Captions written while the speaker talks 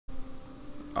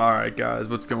Alright guys,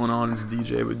 what's going on? It's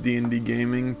DJ with D&D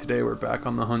Gaming. Today we're back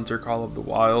on the Hunter Call of the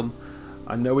Wild.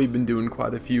 I know we've been doing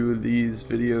quite a few of these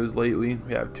videos lately.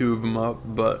 We have 2 of them up,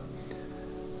 but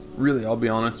really, I'll be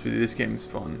honest with you, this game's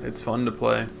fun. It's fun to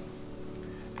play.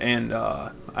 And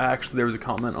there was a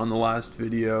comment on the last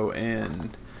video,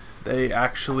 and they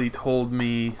actually told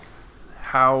me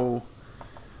how,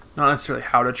 not necessarily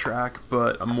how to track,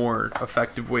 but a more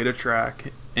effective way to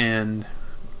track, and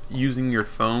using your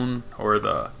phone or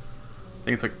I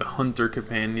think it's like the Hunter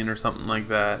Companion or something like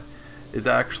that, is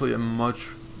actually a much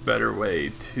better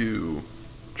way to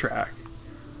track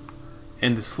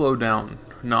and to slow down,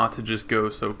 not to just go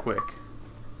so quick.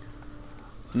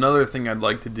 Another thing I'd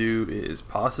like to do is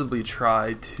possibly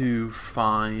try to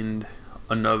find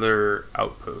another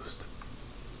outpost.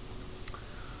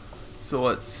 So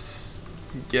let's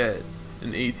get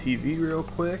an ATV real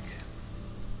quick.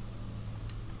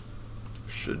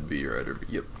 Should be right over,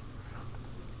 yep.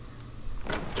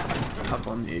 Hop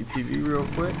on the ATV real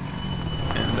quick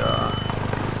and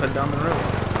let's head down the road.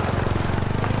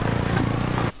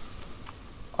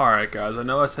 Alright guys, I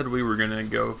know I said we were gonna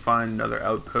go find another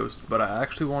outpost, but I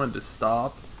actually wanted to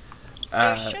stop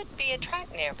at... There should be a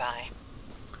track nearby.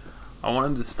 I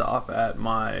wanted to stop at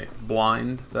my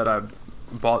blind that I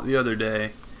bought the other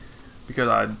day because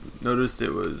I noticed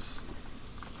it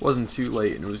wasn't too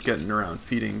late and it was getting around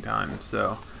feeding time,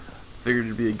 so figured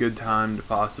it'd be a good time to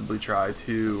possibly try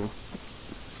to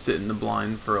sit in the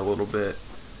blind for a little bit,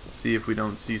 see if we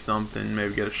don't see something,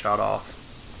 maybe get a shot off.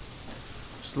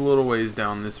 Just a little ways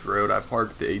down this road, I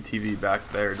parked the ATV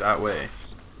back there, that way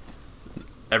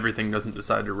everything doesn't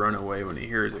decide to run away when he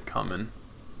hears it coming.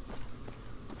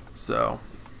 So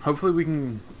hopefully we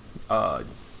can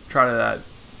try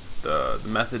the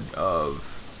method of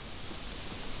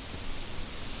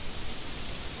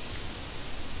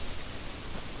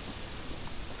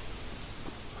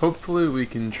Hopefully we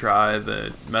can try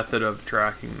the method of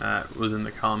tracking that was in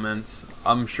the comments.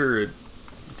 I'm sure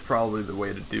it's probably the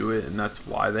way to do it, and that's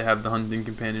why they have the hunting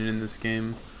companion in this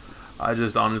game. I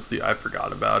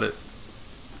forgot about it.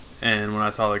 And when I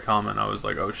saw the comment, I was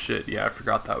like, oh shit, yeah, I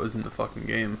forgot that was in the fucking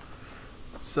game.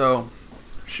 So,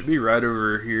 should be right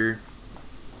over here.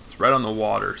 It's right on the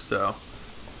water, so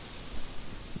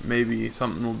maybe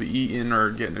something will be eaten or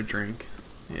getting a drink.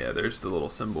 Yeah, there's the little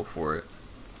symbol for it.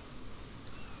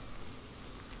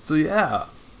 So yeah,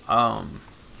 I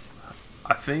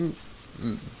think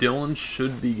Dylan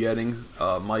should be getting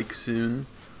a mic soon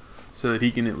so that he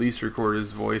can at least record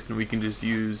his voice and we can just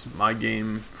use my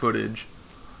game footage,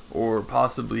 or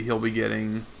possibly he'll be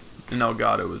getting an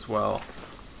Elgato as well.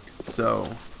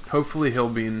 So hopefully he'll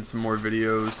be in some more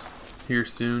videos here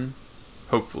soon,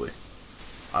 hopefully.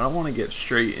 I don't want to get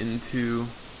straight into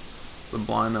the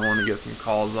blind, I want to get some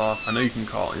calls off. I know you can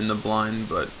call in the blind,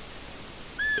 but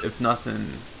if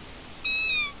nothing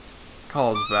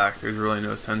calls back, there's really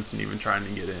no sense in even trying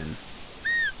to get in.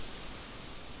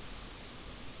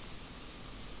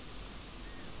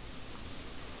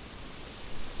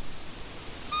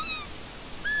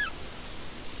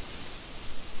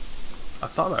 I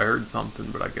thought I heard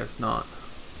something, but I guess not.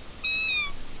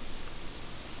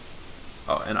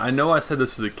 Oh, and I know I said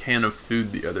this was a can of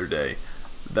food the other day.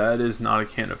 That is not a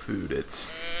can of food.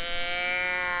 It's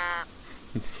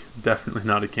definitely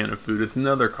not a can of food. It's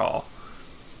another call.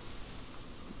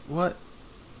 What?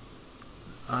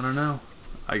 I don't know.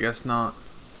 I guess not.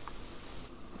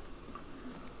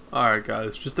 Alright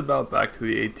guys, just about back to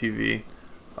the ATV.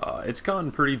 It's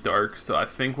gotten pretty dark, so I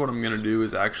think what I'm going to do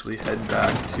is actually head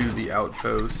back to the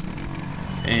outpost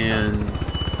and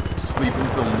sleep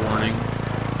until morning.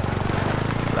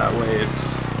 That way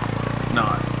it's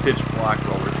not pitch black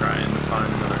while we're trying to find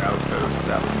another outpost.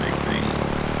 That would make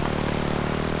things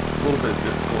a little bit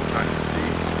difficult trying to see.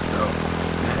 So I'm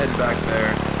going to head back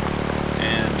there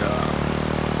and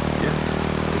yeah,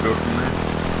 we'll go from there.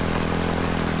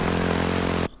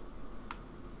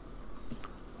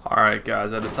 Alright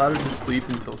guys, I decided to sleep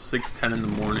until 6:10 in the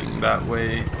morning. That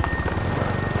way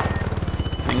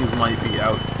things might be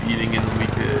out feeding and we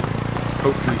could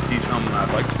hopefully see something.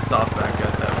 I'd like to stop back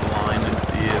at that blind and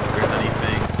see if there's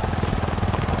anything.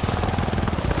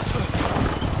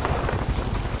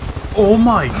 Oh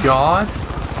my god!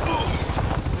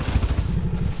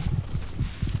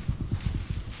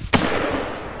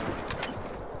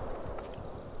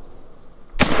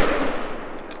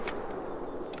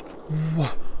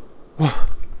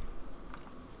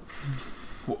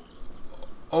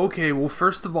 Okay, well,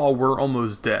 first of all, we're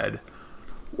almost dead.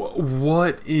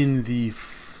 What in the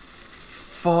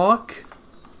fuck?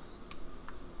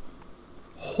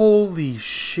 Holy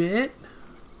shit.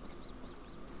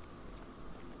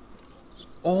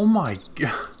 Oh my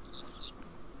god.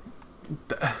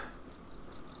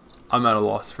 I'm at a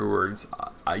loss for words.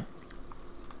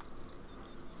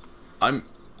 I'm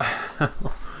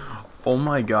oh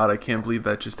my god, I can't believe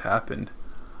that just happened.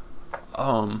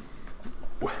 Well,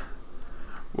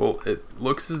 it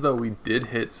looks as though we did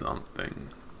hit something.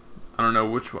 I don't know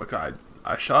which one.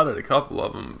 I shot at a couple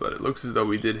of them, but it looks as though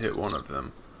we did hit one of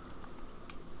them.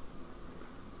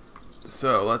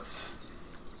 So let's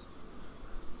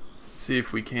see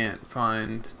if we can't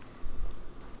find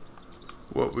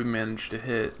what we managed to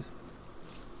hit.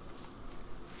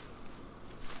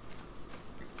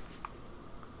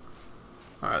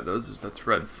 Alright, that's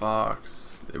red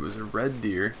fox. It was a red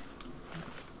deer.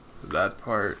 That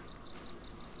part.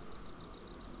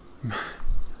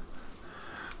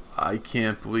 I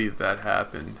can't believe that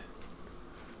happened.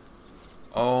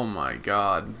 Oh my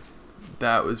god.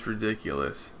 That was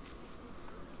ridiculous.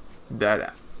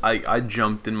 I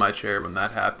jumped in my chair when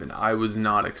that happened. I was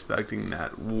not expecting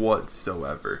that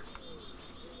whatsoever.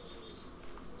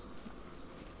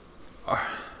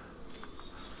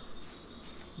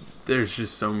 There's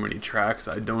just so many tracks.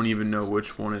 I don't even know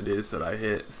which one it is that I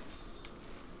hit.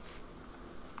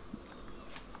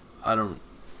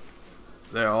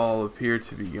 They all appear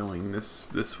to be going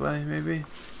this way, maybe?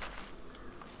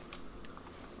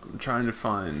 I'm trying to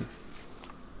find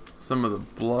some of the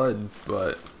blood,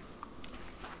 but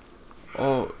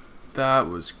oh, that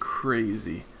was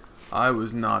crazy. I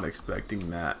was not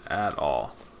expecting that at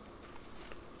all.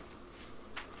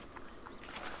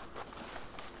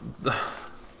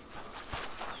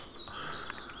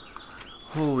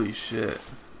 Holy shit.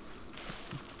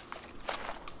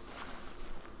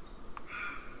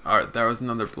 Alright, that was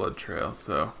another blood trail,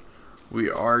 so we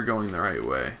are going the right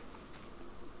way,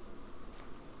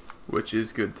 which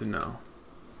is good to know.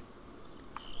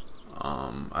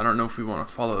 I don't know if we want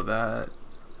to follow that.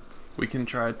 We can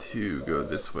try to go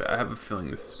this way. I have a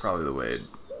feeling this is probably the way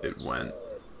it went.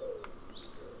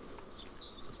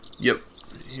 Yep,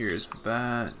 here's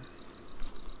that.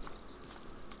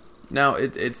 Now,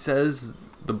 it says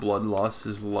the blood loss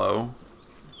is low,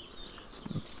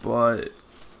 but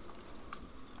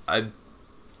I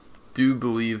do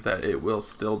believe that it will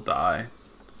still die.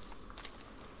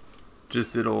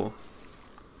 Just it'll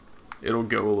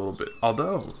go a little bit.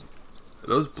 Although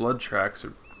those blood tracks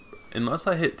are, unless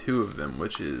I hit 2 of them,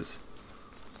 which is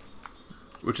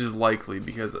likely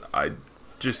because I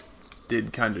just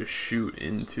did kind of shoot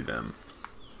into them.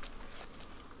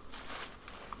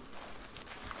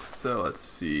 So let's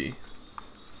see.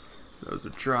 Those are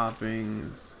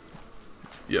droppings.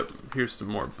 Yep, here's some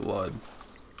more blood.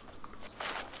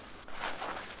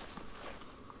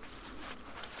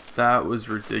 That was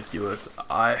ridiculous.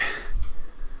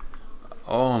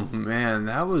 Oh man,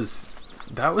 that was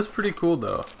pretty cool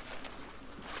though.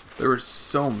 There were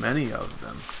so many of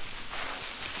them.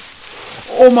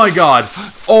 Oh my god.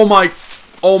 Oh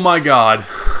my god.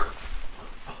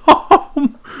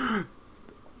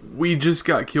 We just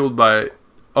got killed by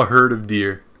a herd of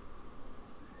deer.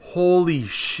 Holy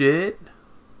shit.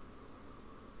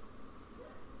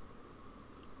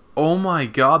 Oh my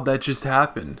god, that just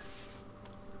happened.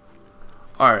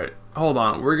 Alright, hold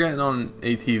on. We're getting on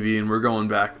ATV and we're going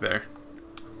back there.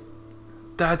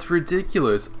 That's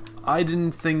ridiculous. I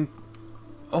didn't think...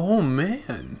 Oh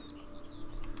man.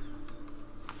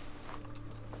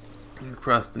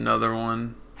 Crust another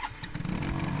one.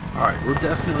 Alright, we're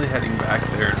definitely heading back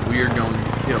there and we are going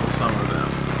to kill some of them.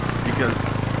 Because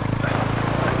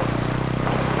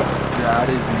that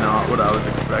is not what I was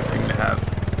expecting to happen.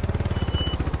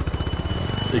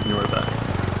 Ignore that.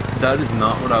 That is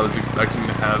not what I was expecting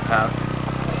to have happen.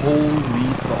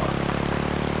 Holy fuck.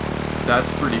 That's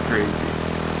pretty crazy.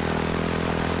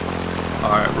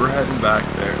 Alright, we're heading back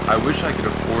there. I wish I could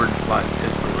afford to buy a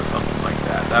pistol or something like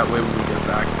that. That way when we get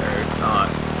back there, it's not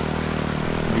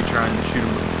me trying to shoot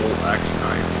him with a bolt action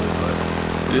rifle, but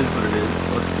it is what it is.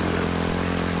 Let's do this.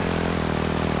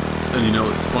 And you know,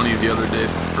 it's funny, the other day,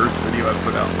 the first video I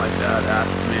put out, my dad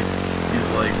asked me, he's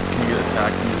like, can you get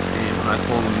attacked in this game? And I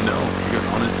told him no, because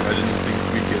honestly I didn't think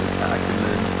we'd get attacked. And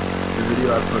then the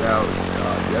video I put out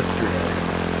yesterday,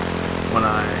 when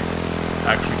I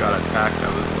actually got attacked, I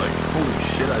was like, holy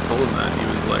shit, I told him that. And he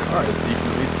was like, alright, so you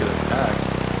can at least get attacked.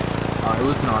 I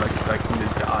was not expecting to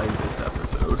die this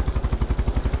episode.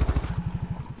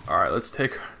 Alright, let's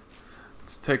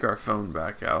take our phone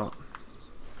back out.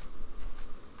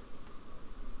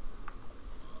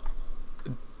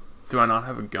 Do I not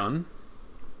have a gun?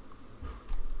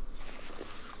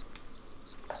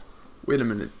 Wait a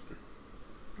minute.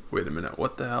 Wait a minute,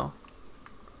 what the hell?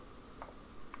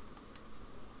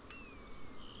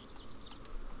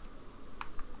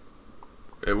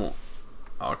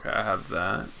 Okay, I have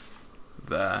that.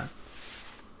 That.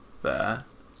 That.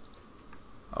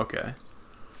 Okay.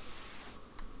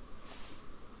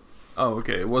 Oh,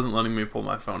 okay. It wasn't letting me pull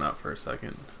my phone out for a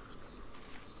second.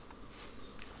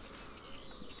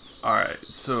 Alright,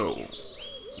 so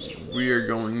we are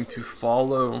going to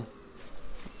follow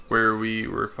where we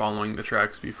were following the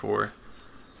tracks before,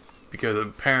 because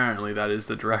apparently that is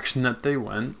the direction that they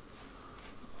went.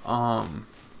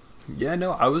 Yeah,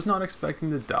 no, I was not expecting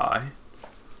to die.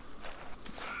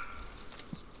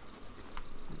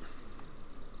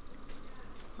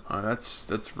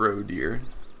 That's roe deer.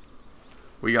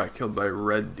 We got killed by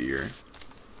red deer.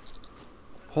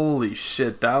 Holy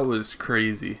shit, that was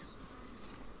crazy.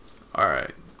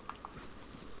 Alright.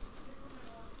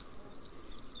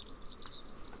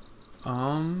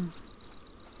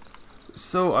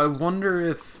 So I wonder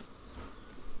if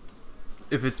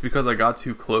it's because I got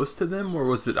too close to them, or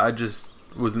was it I just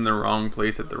was in the wrong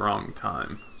place at the wrong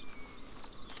time?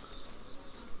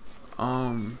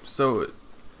 So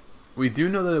we do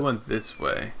know that they went this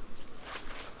way,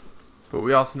 but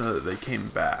we also know that they came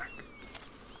back.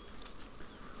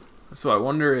 So I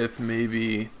wonder if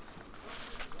maybe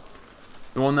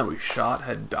the one that we shot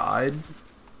had died.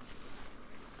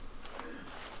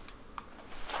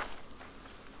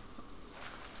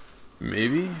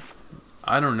 Maybe?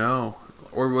 I don't know.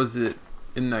 Or was it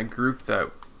in that group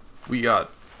that we got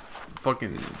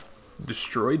fucking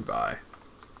destroyed by?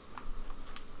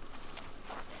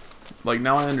 Like,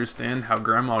 now I understand how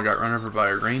Grandma got run over by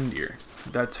a reindeer.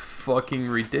 That's fucking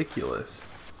ridiculous.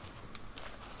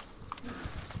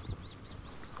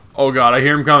 Oh god, I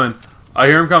hear him coming. I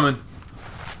hear him coming.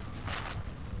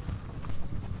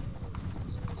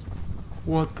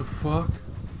 What the fuck?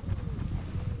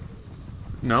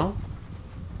 No?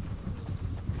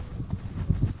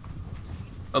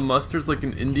 Unless there's like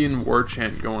an Indian war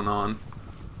chant going on.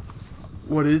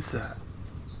 What is that?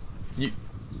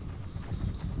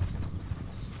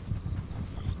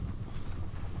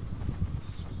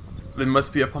 They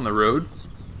must be up on the road.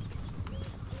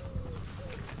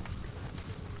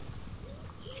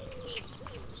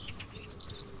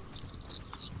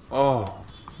 Oh,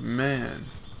 man.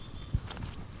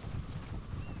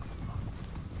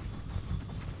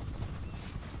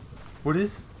 What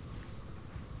is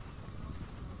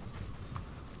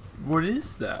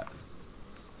that?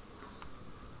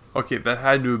 Okay, that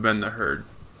had to have been the herd.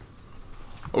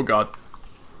 Oh god.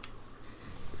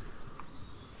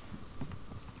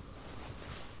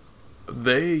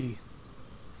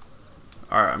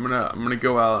 Alright, I'm gonna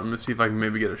go out. I'm gonna see if I can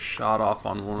maybe get a shot off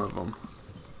on one of them.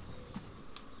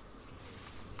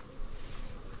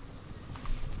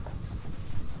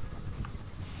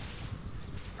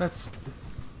 That's...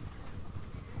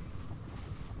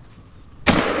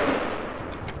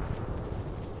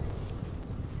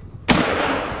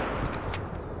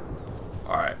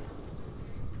 Alright.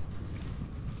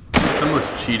 It's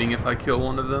almost cheating if I kill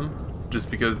one of them, just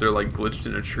because they're like glitched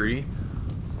in a tree.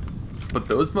 But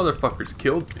those motherfuckers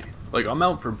killed me. Like, I'm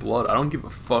out for blood. I don't give a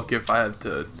fuck if I have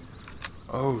to...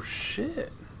 Oh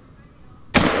shit.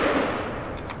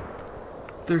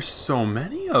 There's so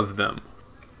many of them.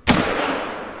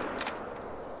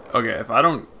 Okay, if I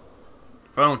don't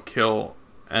kill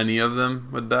any of them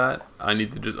with that, I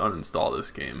need to just uninstall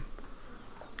this game.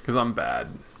 Because I'm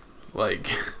bad.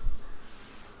 Like...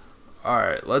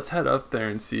 Alright, let's head up there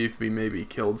and see if we maybe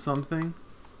killed something.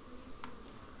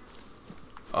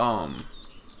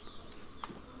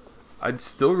 I'd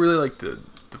still really like to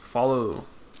follow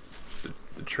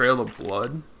the trail of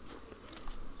blood.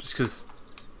 Just because...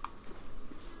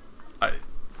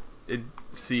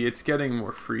 See, it's getting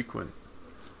more frequent.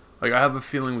 Like, I have a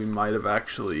feeling we might have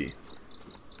actually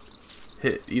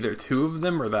hit either two of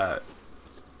them or that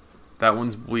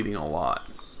one's bleeding a lot.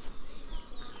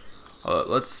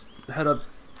 Let's head up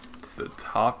to the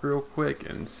top real quick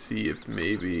and see if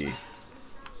maybe...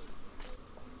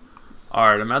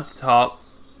 Alright, I'm at the top.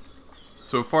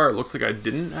 So far it looks like I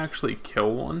didn't actually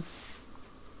kill one.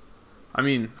 I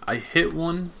mean, I hit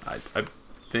one, I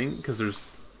think, because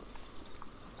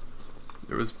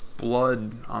there was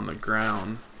blood on the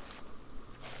ground.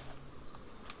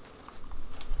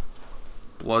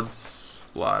 Blood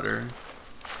splatter.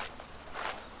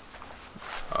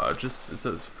 It's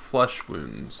a flesh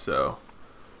wound, so.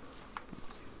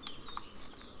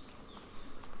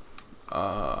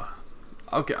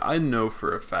 Okay, I know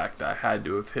for a fact I had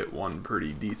to have hit one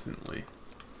pretty decently.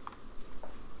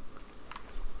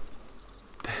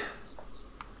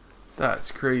 That's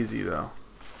crazy, though.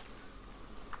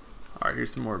 Alright,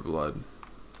 here's some more blood.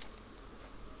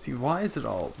 See, why is it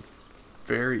all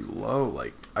very low?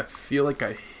 Like, I feel like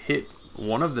I hit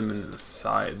one of them in the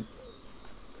side.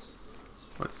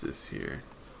 What's this here?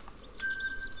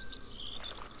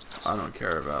 I don't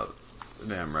care about the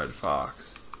damn red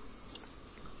fox.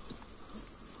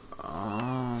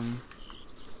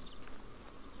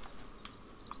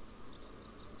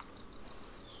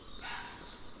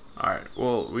 Alright,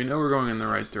 well, we know we're going in the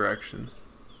right direction.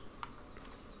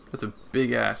 That's a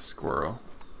big ass squirrel.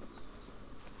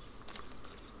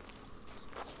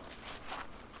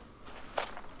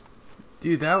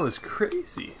 Dude, that was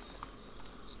crazy.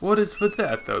 What is with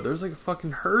that though? There's like a fucking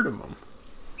herd of them.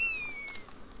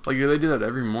 Like, do they do that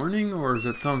every morning, or is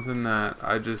it something that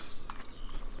I just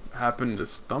happened to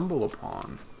stumble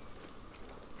upon?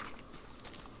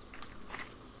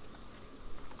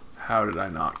 How did I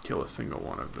not kill a single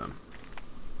one of them?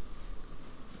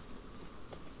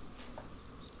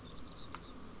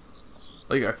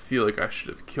 Like, I feel like I should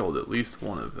have killed at least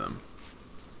one of them.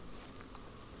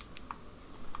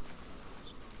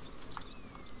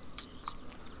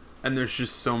 And there's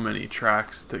just so many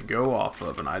tracks to go off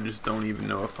of, and I just don't even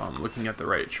know if I'm looking at the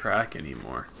right track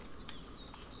anymore.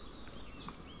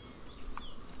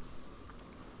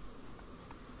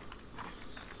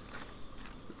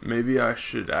 Maybe I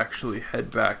should actually head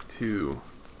back to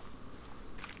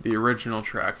the original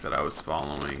track that I was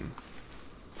following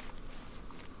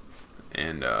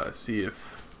and see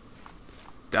if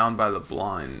down by the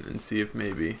blind, and see if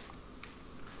maybe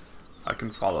I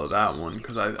can follow that one,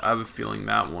 because I have a feeling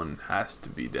that one has to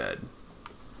be dead,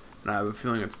 and I have a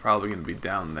feeling it's probably going to be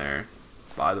down there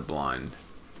by the blind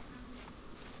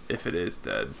if it is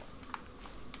dead.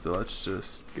 So let's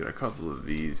just get a couple of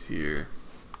these here.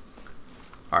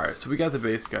 Alright, so we got the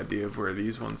basic idea of where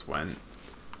these ones went.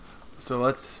 So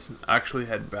let's actually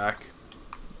head back.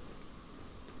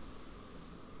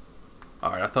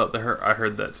 Alright, I thought I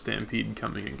heard that stampede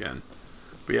coming again.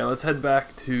 But yeah, let's head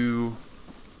back to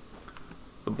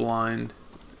the blind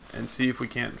and see if we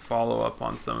can't follow up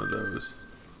on some of those.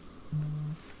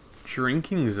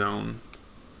 Drinking zone?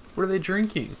 What are they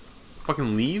drinking?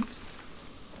 Fucking leaves?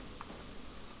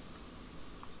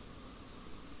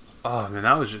 Oh man,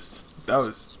 that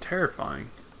was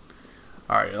terrifying.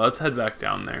 Alright, let's head back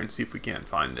down there and see if we can't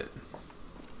find it.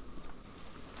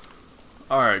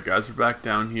 Alright guys, we're back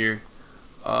down here.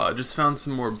 Just found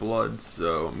some more blood,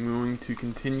 so I'm going to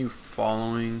continue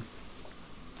following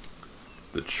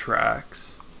the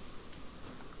tracks.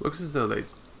 Looks as though they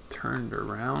turned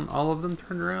around. All of them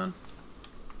turned around.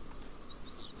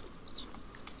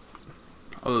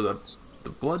 Although the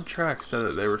blood track said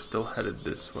that they were still headed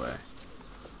this way.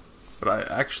 But I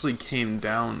actually came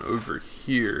down over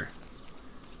here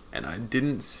and I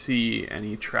didn't see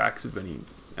any tracks of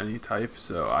any type,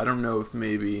 so I don't know if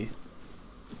maybe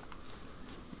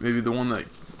the one that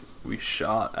we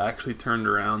shot actually turned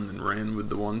around and ran with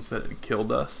the ones that had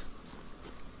killed us.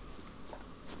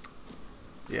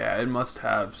 Yeah, it must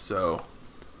have, so.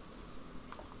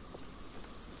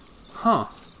 Huh.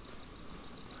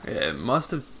 Yeah, it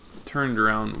must have turned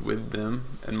around with them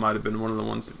and might have been one of the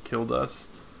ones that killed us.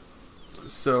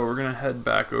 So we're gonna head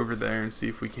back over there and see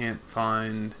if we can't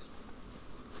find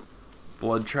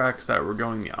blood tracks that were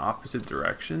going the opposite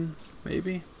direction,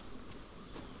 maybe?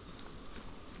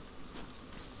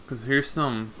 Because here's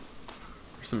some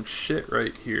shit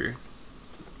right here.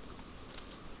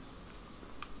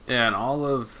 Yeah, and all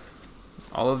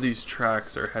of these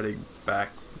tracks are heading back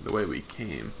the way we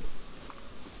came.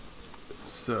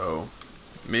 So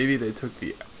maybe they took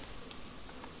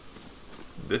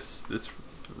this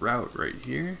route right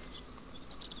here.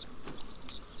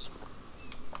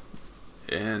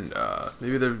 And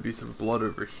maybe there would be some blood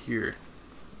over here.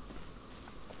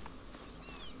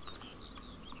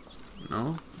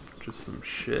 No? Just some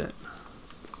shit.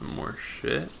 Some more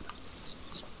shit.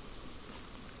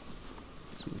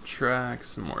 Some tracks,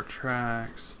 some more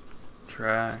tracks.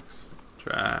 Tracks.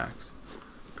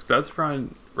 Because that's probably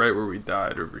right where we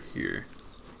died, over here.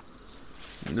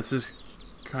 And this is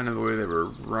kind of the way they were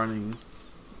running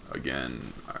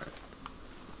again. Alright.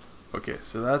 Okay,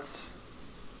 so that's...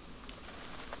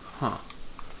 Huh.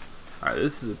 Alright,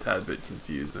 this is a tad bit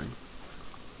confusing.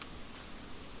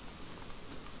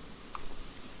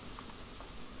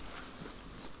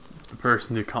 The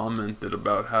person who commented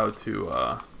about how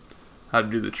to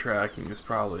do the tracking is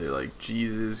probably like,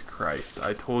 Jesus Christ,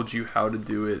 I told you how to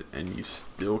do it and you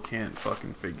still can't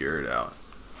fucking figure it out.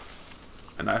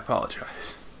 And I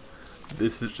apologize.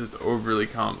 This is just overly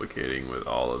complicating with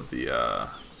all the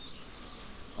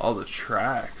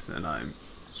tracks, and alright,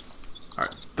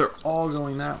 they're all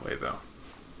going that way though.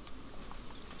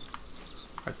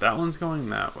 Alright, that one's going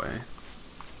that way.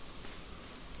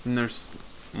 And there's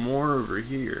more over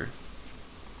here.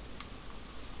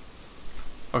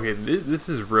 Okay, this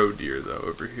is roe deer though,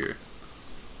 over here.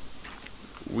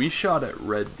 we shot at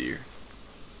red deer.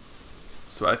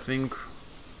 So I think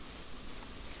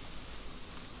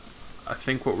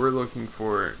what we're looking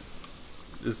for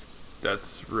is,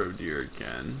 that's roe deer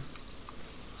again.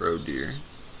 Roe deer.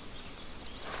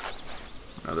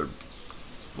 Another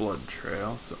blood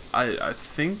trail. So I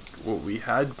think what we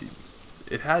had to,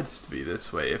 it had to be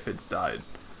this way if it's died.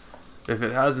 If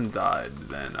it hasn't died,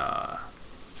 then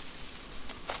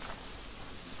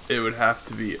it would have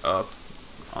to be up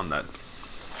on that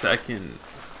second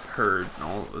herd.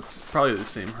 No, it's probably the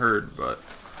same herd, but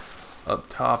up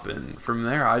top. And from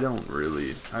there, I don't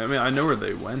really, I mean, I know where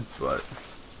they went, but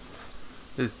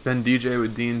it's been DJ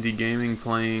with D&D Gaming,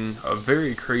 playing a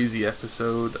very crazy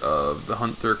episode of the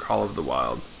Hunter Call of the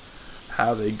Wild.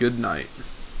 Have a good night.